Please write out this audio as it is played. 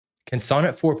Can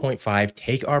Sonnet 4.5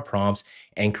 take our prompts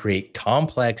and create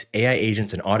complex AI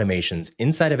agents and automations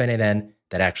inside of n8n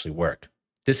that actually work?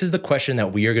 This is the question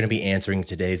that we are going to be answering in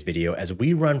today's video as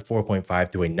we run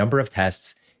 4.5 through a number of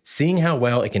tests, seeing how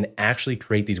well it can actually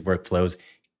create these workflows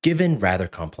given rather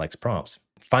complex prompts.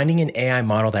 Finding an AI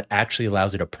model that actually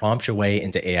allows it to prompt your way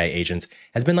into AI agents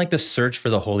has been like the search for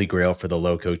the holy grail for the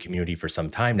low-code community for some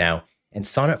time now, and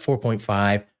Sonnet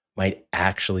 4.5 might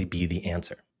actually be the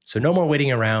answer. So no more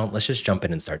waiting around, let's just jump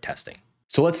in and start testing.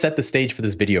 So let's set the stage for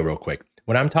this video real quick.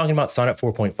 When I'm talking about Sonnet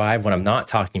 4.5, what I'm not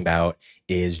talking about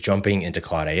is jumping into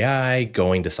Claude AI,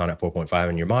 going to Sonnet 4.5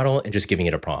 in your model and just giving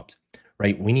it a prompt,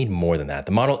 right? We need more than that.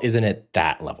 The model isn't at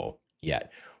that level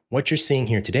yet. What you're seeing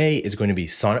here today is going to be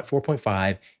Sonnet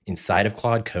 4.5 inside of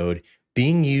Claude Code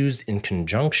being used in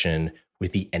conjunction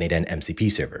with the n8n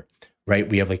MCP server, right?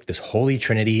 We have like this holy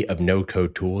trinity of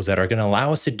no-code tools that are going to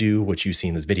allow us to do what you see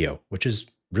in this video, which is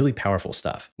really powerful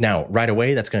stuff. Now, right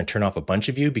away, that's going to turn off a bunch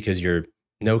of you because you're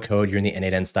no code, you're in the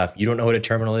n8n stuff. You don't know what a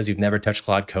terminal is. You've never touched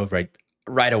Claude Code, right?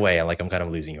 Right away, I'm kind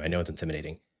of losing you. I know it's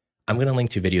intimidating. I'm going to link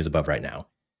 2 videos above right now.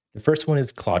 The first one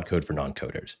is Claude Code for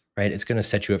non-coders, right? It's going to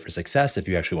set you up for success if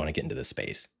you actually want to get into this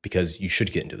space, because you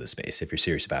should get into this space if you're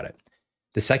serious about it.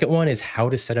 The second one is how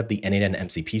to set up the n8n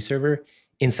MCP server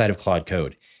inside of Claude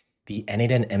Code. The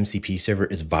n8n MCP server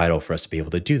is vital for us to be able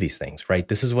to do these things, right?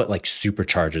 This is what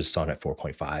supercharges Sonnet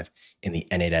 4.5 in the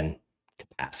n8n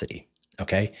capacity,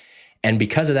 okay? And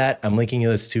because of that, I'm linking you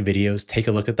those 2 videos. Take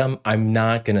a look at them. I'm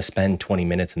not going to spend 20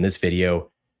 minutes in this video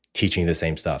teaching the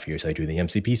same stuff. Here's how I do the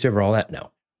MCP server, all that.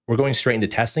 No. We're going straight into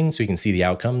testing so you can see the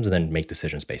outcomes and then make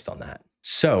decisions based on that.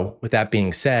 So with that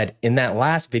being said, in that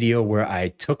last video where I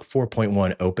took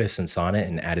 4.1 Opus and Sonnet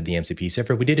and added the MCP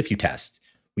server, we did a few tests.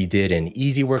 We did an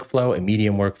easy workflow, a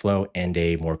medium workflow, and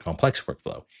a more complex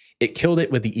workflow. It killed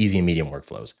it with the easy and medium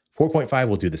workflows. 4.5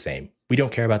 will do the same. We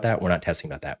don't care about that. We're not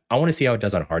testing about that. I want to see how it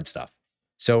does on hard stuff.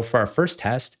 So for our first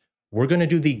test, we're going to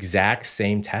do the exact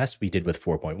same test we did with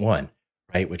 4.1,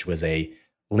 right? Which was a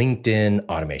LinkedIn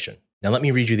automation. Now let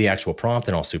me read you the actual prompt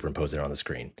and I'll superimpose it on the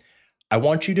screen. I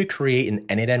want you to create an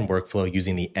n8n workflow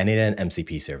using the n8n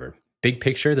MCP server. Big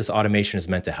picture, this automation is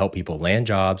meant to help people land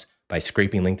jobs by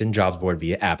scraping LinkedIn jobs board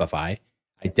via Appify,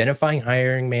 identifying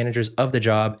hiring managers of the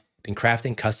job, then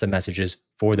crafting custom messages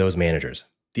for those managers.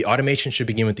 The automation should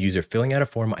begin with the user filling out a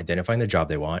form, identifying the job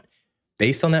they want.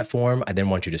 Based on that form, I then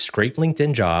want you to scrape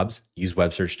LinkedIn jobs, use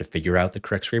web search to figure out the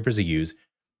correct scrapers to use,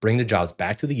 bring the jobs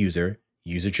back to the user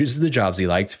chooses the jobs he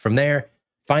liked. From there,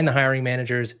 find the hiring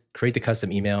managers, create the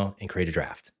custom email, and create a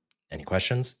draft. Any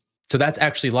questions? So that's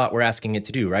actually a lot we're asking it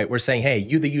to do, right? We're saying, hey,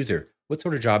 you, the user, what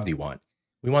sort of job do you want?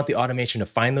 We want the automation to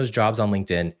find those jobs on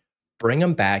LinkedIn, bring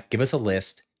them back, give us a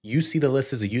list. You see the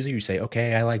list as a user, you say,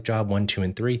 okay, I like job 1, 2,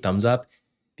 and 3, thumbs up.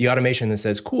 The automation then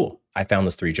says, cool, I found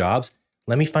those 3 jobs.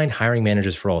 Let me find hiring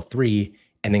managers for all 3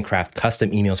 and then craft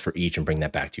custom emails for each and bring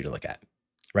that back to you to look at,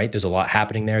 right? There's a lot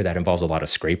happening there that involves a lot of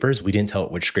scrapers. We didn't tell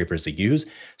it which scrapers to use.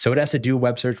 So it has to do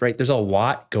web search, right? There's a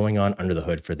lot going on under the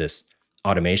hood for this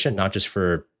automation, not just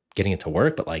for getting it to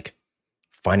work, but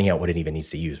finding out what it even needs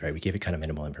to use, right? We gave it kind of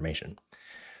minimal information.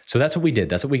 So that's what we did.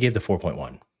 That's what we gave the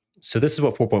 4.1. So this is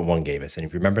what 4.1 gave us. And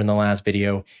if you remember in the last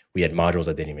video, we had modules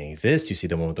that didn't even exist. You see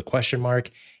the one with the question mark,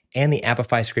 and the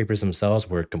Appify scrapers themselves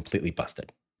were completely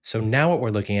busted. So now what we're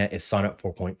looking at is Sonnet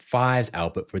 4.5's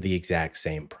output for the exact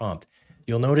same prompt.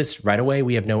 You'll notice right away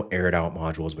we have no aired out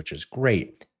modules, which is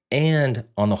great. And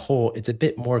on the whole, it's a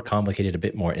bit more complicated, a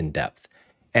bit more in depth.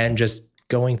 And just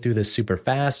going through this super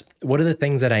fast, one of the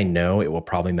things that I know it will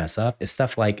probably mess up is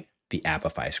stuff like the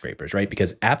Appify scrapers, right?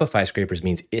 Because Appify scrapers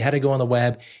means it had to go on the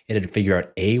web, it had to figure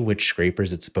out A, which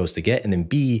scrapers it's supposed to get, and then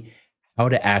B, how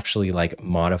to actually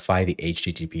modify the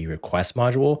HTTP request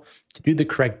module to do the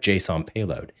correct JSON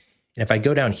payload. And if I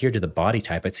go down here to the body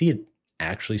type, I'd see it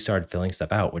actually started filling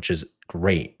stuff out, which is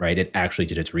great, right? It actually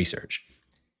did its research.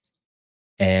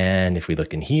 And if we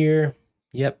look in here,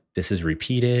 yep, this is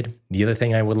repeated. The other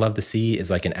thing I would love to see is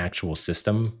an actual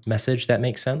system message that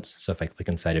makes sense. So if I click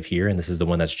inside of here, and this is the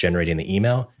one that's generating the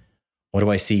email, what do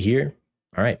I see here?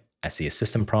 All right, I see a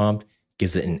system prompt,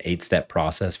 gives it an 8-step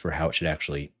process for how it should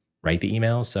actually write the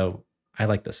email. So I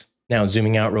like this. Now,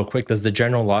 zooming out real quick, does the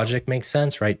general logic make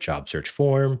sense, right? Job search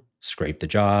form, scrape the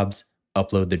jobs,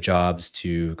 upload the jobs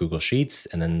to Google Sheets,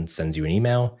 and then sends you an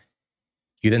email.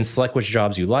 You then select which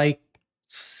jobs you like,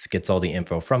 gets all the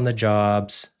info from the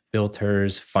jobs,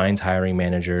 filters, finds hiring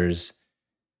managers,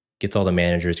 gets all the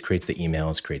managers, creates the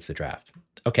emails, creates the draft.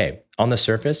 Okay, on the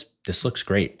surface, this looks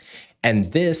great.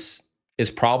 And this is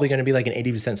probably going to be an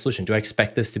 80% solution. Do I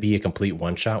expect this to be a complete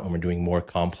one-shot when we're doing more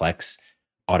complex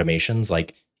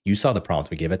automations? You saw the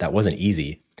prompt we gave it. That wasn't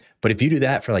easy. But if you do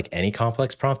that for like any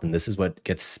complex prompt, and this is what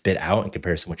gets spit out in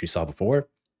comparison to what you saw before,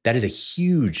 that is a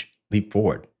huge leap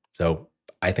forward. So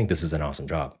I think this is an awesome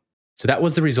job. So that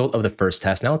was the result of the first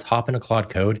test. Now let's hop into Claude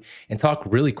Code and talk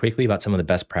really quickly about some of the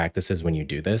best practices when you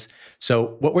do this.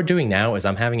 So what we're doing now is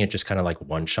I'm having it just kind of like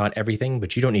one-shot everything,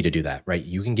 but you don't need to do that, right?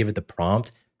 You can give it the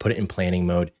prompt, put it in planning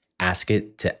mode, ask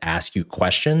it to ask you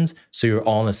questions so you're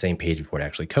all on the same page before it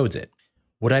actually codes it.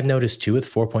 What I've noticed too with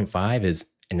 4.5 is,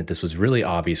 and this was really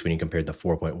obvious when you compared the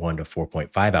 4.1 to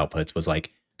 4.5 outputs, was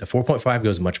like the 4.5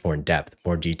 goes much more in depth,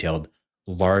 more detailed,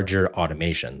 larger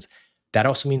automations. That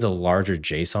also means a larger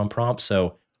JSON prompt.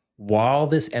 So while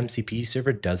this MCP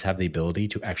server does have the ability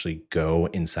to actually go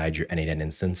inside your n8n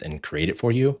instance and create it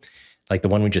for you, like the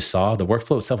one we just saw, the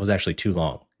workflow itself was actually too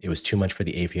long. It was too much for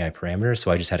the API parameters.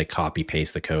 So I just had to copy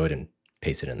paste the code and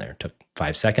paste it in there. It took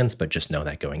 5 seconds, but just know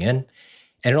that going in.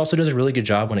 And it also does a really good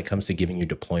job when it comes to giving you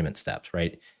deployment steps,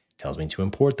 right? It tells me to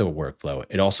import the workflow.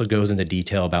 It also goes into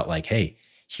detail about like, hey,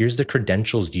 here's the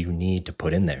credentials you need to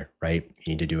put in there, right?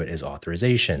 You need to do it as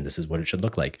authorization. This is what it should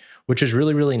look like, which is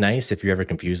really, really nice if you're ever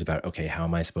confused about, okay, how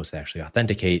am I supposed to actually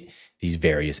authenticate these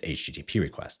various HTTP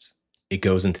requests? It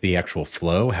goes into the actual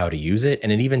flow, how to use it,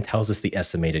 and it even tells us the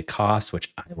estimated cost,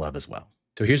 which I love as well.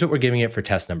 So here's what we're giving it for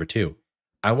test number 2.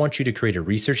 I want you to create a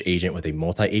research agent with a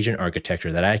multi-agent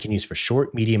architecture that I can use for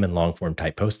short, medium, and long-form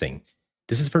type posting.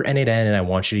 This is for n8n, and I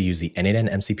want you to use the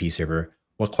n8n MCP server.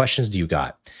 What questions do you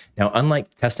got? Now,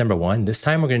 unlike test number 1, this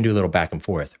time we're going to do a little back and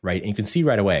forth, right? And you can see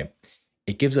right away,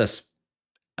 it gives us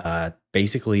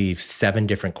basically 10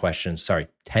 different questions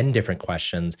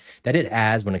that it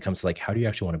has when it comes to like, how do you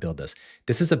actually want to build this?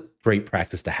 This is a great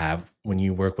practice to have when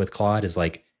you work with Claude, is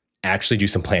like actually do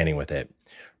some planning with it,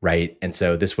 right? And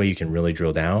so this way you can really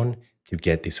drill down to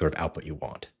get the sort of output you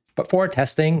want. But for our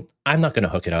testing, I'm not going to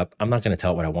hook it up. I'm not going to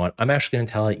tell it what I want. I'm actually going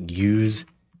to tell it, use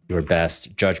your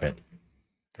best judgment,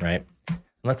 right?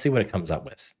 Let's see what it comes up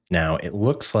with. Now, it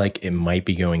looks like it might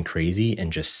be going crazy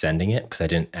and just sending it because I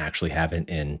didn't actually have it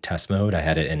in test mode. I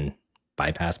had it in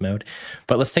bypass mode.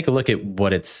 But let's take a look at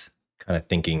what it's kind of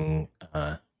thinking,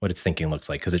 what it's thinking looks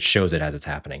like, because it shows it as it's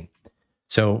happening.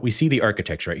 So we see the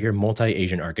architecture right here,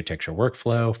 multi-agent architecture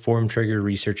workflow, form trigger,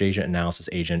 research agent, analysis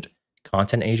agent,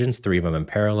 content agents, 3 of them in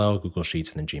parallel, Google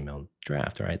Sheets, and then Gmail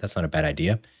draft. All right, that's not a bad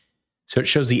idea. So it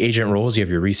shows the agent roles. You have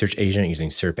your research agent using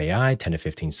SERP AI, 10 to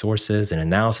 15 sources, an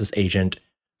analysis agent,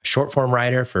 a short form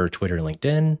writer for Twitter and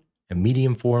LinkedIn, a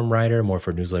medium form writer, more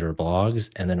for newsletter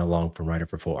blogs, and then a long form writer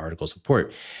for full article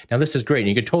support. Now, this is great. And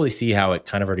you could totally see how it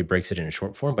kind of already breaks it into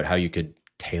short form, but how you could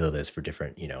tailor this for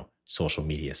different, social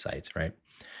media sites, right?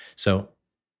 So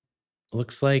it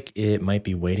looks like it might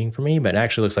be waiting for me, but it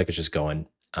actually looks like it's just going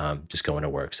to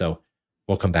work. So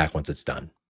we'll come back once it's done.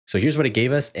 So here's what it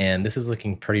gave us, and this is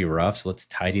looking pretty rough. So let's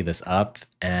tidy this up.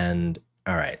 And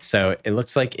all right, so it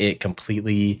looks like it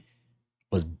completely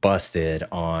was busted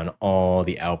on all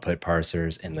the output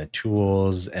parsers and the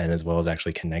tools, and as well as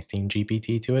actually connecting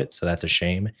GPT to it. So that's a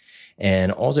shame.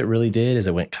 And all it really did is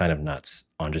it went kind of nuts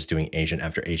on just doing agent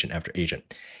after agent after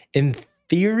agent. In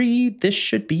theory, this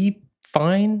should be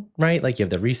fine, right? Like you have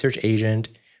the research agent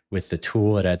with the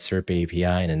tool that adds SERP API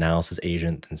and analysis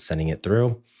agent and sending it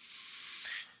through.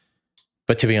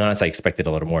 But to be honest, I expected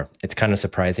a little more. It's kind of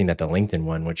surprising that the LinkedIn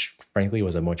one, which frankly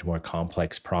was a much more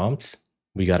complex prompt,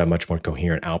 we got a much more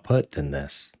coherent output than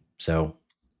this. So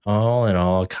all in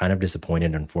all, kind of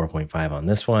disappointed in 4.5 on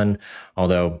this one.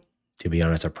 Although, to be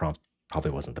honest, our prompt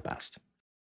probably wasn't the best.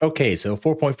 Okay, so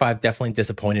 4.5 definitely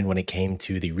disappointed when it came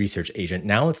to the research agent.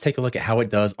 Now let's take a look at how it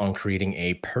does on creating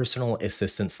a personal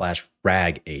assistant /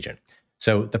 RAG agent.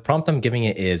 So the prompt I'm giving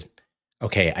it is,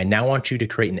 okay, I now want you to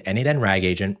create an n8n RAG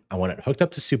agent. I want it hooked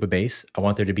up to Supabase. I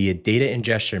want there to be a data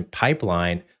ingestion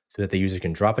pipeline so that the user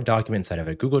can drop a document inside of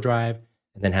a Google Drive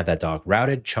and then have that doc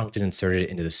routed, chunked, and inserted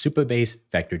into the Supabase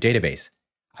vector database.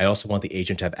 I also want the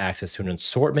agent to have access to an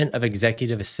assortment of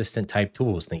executive assistant type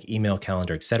tools, think email,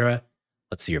 calendar, etc.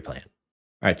 Let's see your plan.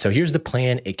 All right, so here's the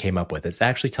plan it came up with. It's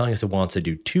actually telling us it wants to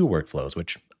do 2 workflows,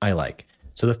 which I like.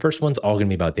 So the first one's all going to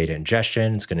be about data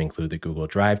ingestion. It's going to include the Google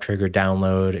Drive trigger,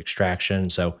 download, extraction.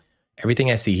 So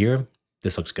everything I see here,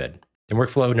 this looks good. And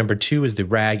workflow number 2 is the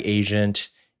RAG agent,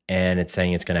 and it's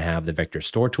saying it's going to have the vector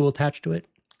store tool attached to it.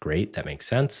 Great, that makes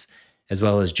sense. As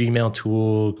well as Gmail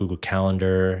tool, Google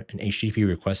Calendar, an HTTP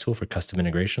request tool for custom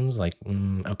integrations. Like,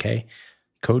 okay.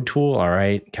 Code tool, all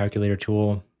right. Calculator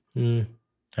tool, all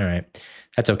right.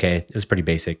 That's okay. It was pretty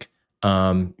basic.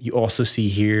 You also see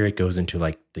here, it goes into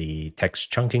like the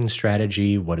text chunking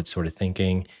strategy, what it's sort of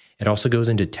thinking. It also goes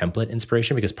into template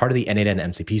inspiration because part of the n8n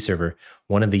MCP server,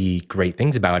 one of the great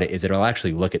things about it is it'll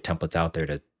actually look at templates out there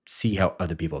to see how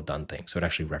other people have done things. So it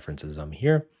actually references them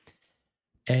here.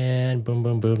 and boom,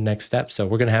 boom, boom, next step. So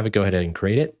we're going to have it go ahead and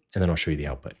create it, and then I'll show you the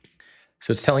output.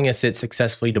 So it's telling us it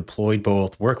successfully deployed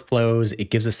both workflows.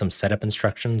 It gives us some setup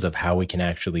instructions of how we can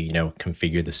actually,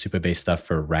 configure the Supabase stuff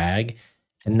for RAG.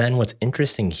 And then what's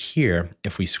interesting here,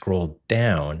 if we scroll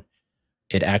down,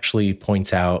 it actually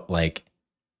points out like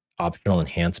optional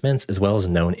enhancements as well as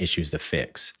known issues to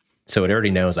fix. So it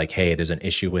already knows like, hey, there's an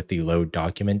issue with the load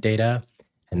document data.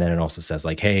 And then it also says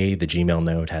like, hey, the Gmail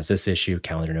node has this issue,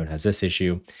 calendar node has this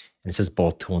issue. And it says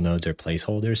both tool nodes are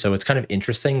placeholders. So it's kind of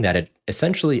interesting that it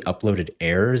essentially uploaded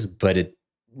errors, but it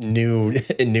knew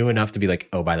enough to be like,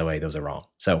 oh, by the way, those are wrong.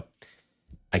 So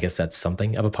I guess that's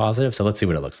something of a positive. So let's see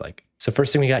what it looks like. So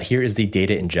first thing we got here is the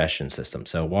data ingestion system.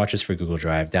 So watches for Google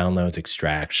Drive, downloads,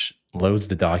 extracts, loads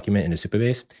the document into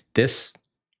Supabase. This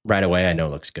right away, I know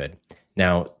looks good.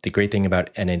 Now, the great thing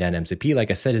about n8n MCP,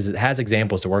 like I said, is it has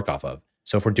examples to work off of.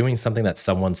 So if we're doing something that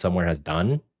someone somewhere has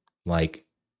done, like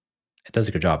it does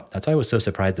a good job. That's why I was so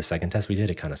surprised the second test we did,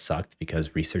 it kind of sucked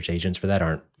because research agents for that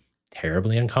aren't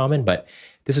terribly uncommon, but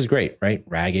this is great, right?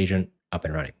 RAG agent up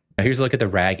and running. Now here's a look at the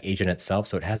RAG agent itself.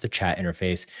 So it has the chat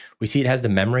interface. We see it has the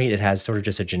memory. It has sort of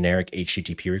just a generic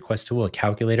HTTP request tool, a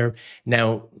calculator.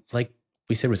 Now, like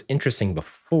we said was interesting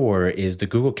before is the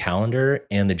Google Calendar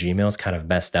and the Gmail's kind of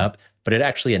messed up, but it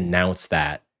actually announced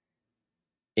that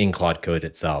in Claude Code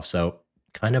itself. So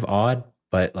kind of odd,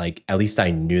 but like at least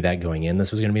I knew that going in,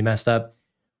 this was going to be messed up.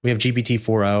 We have GPT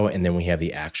 4.0, and then we have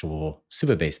the actual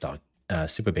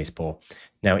Supabase pull.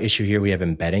 Now, issue here, we have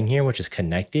embedding here, which is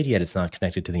connected, yet it's not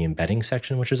connected to the embedding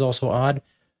section, which is also odd.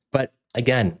 But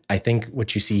again, I think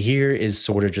what you see here is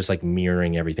sort of just like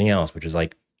mirroring everything else, which is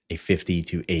like a 50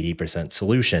 to 80%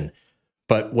 solution.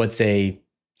 But what's a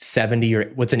 70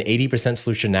 or what's an 80%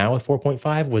 solution now with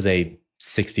 4.5 was a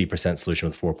 60% solution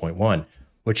with 4.1.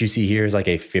 What you see here is like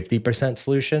a 50%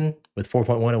 solution. With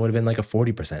 4.1, it would have been like a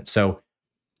 40%. So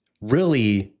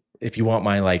really, if you want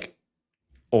my like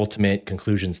ultimate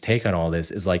conclusions take on all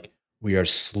this is like, we are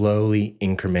slowly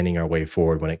incrementing our way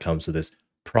forward when it comes to this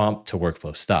prompt to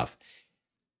workflow stuff,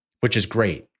 which is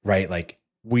great, right? Like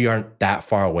we aren't that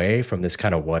far away from this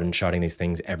kind of one-shotting these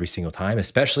things every single time,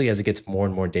 especially as it gets more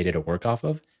and more data to work off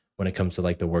of when it comes to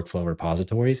like the workflow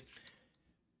repositories.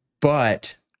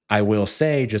 But I will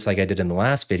say, just like I did in the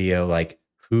last video, like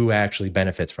who actually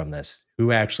benefits from this?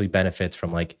 Who actually benefits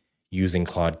from like using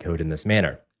Claude Code in this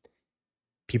manner?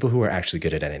 People who are actually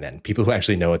good at n8n, people who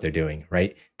actually know what they're doing,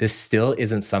 right? This still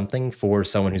isn't something for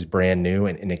someone who's brand new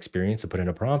and inexperienced to put in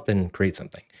a prompt and create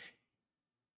something.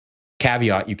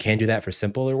 Caveat, you can do that for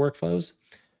simpler workflows,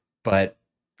 but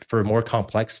for more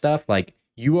complex stuff, like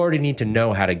you already need to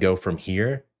know how to go from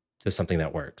here to something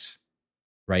that works,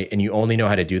 right? And you only know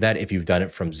how to do that if you've done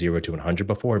it from 0 to 100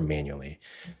 before manually.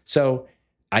 So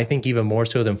I think even more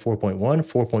so than 4.1,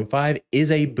 4.5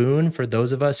 is a boon for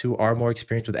those of us who are more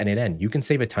experienced with n8n. You can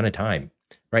save a ton of time,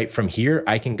 right? From here,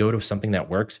 I can go to something that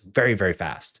works very, very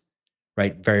fast,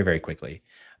 right? Very, very quickly.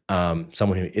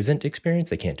 Someone who isn't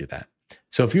experienced, they can't do that.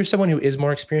 So if you're someone who is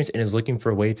more experienced and is looking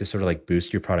for a way to sort of like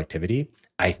boost your productivity,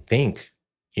 I think,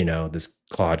 this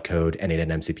Claude Code n8n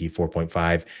MCP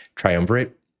 4.5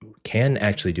 triumvirate can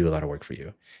actually do a lot of work for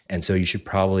you. And so you should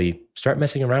probably start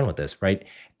messing around with this, right?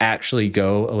 Actually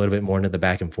go a little bit more into the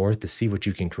back and forth to see what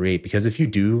you can create. Because if you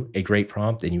do a great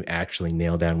prompt and you actually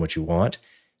nail down what you want,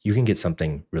 you can get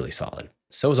something really solid.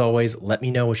 So as always, let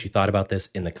me know what you thought about this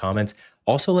in the comments.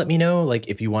 Also, let me know like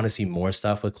if you want to see more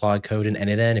stuff with Claude Code and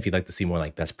n8n, if you'd like to see more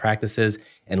like best practices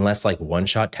and less like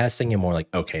one-shot testing and more like,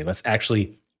 okay, let's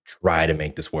actually try to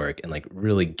make this work and like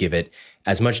really give it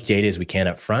as much data as we can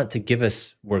up front to give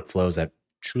us workflows that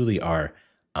truly are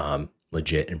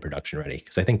legit and production ready.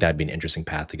 Because I think that'd be an interesting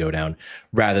path to go down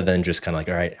rather than just kind of like,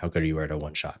 all right, how good are you at a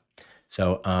one shot?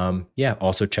 So yeah,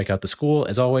 also check out the Skool.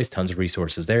 As always, tons of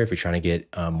resources there if you're trying to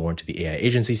get more into the AI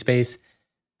agency space.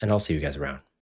 And I'll see you guys around.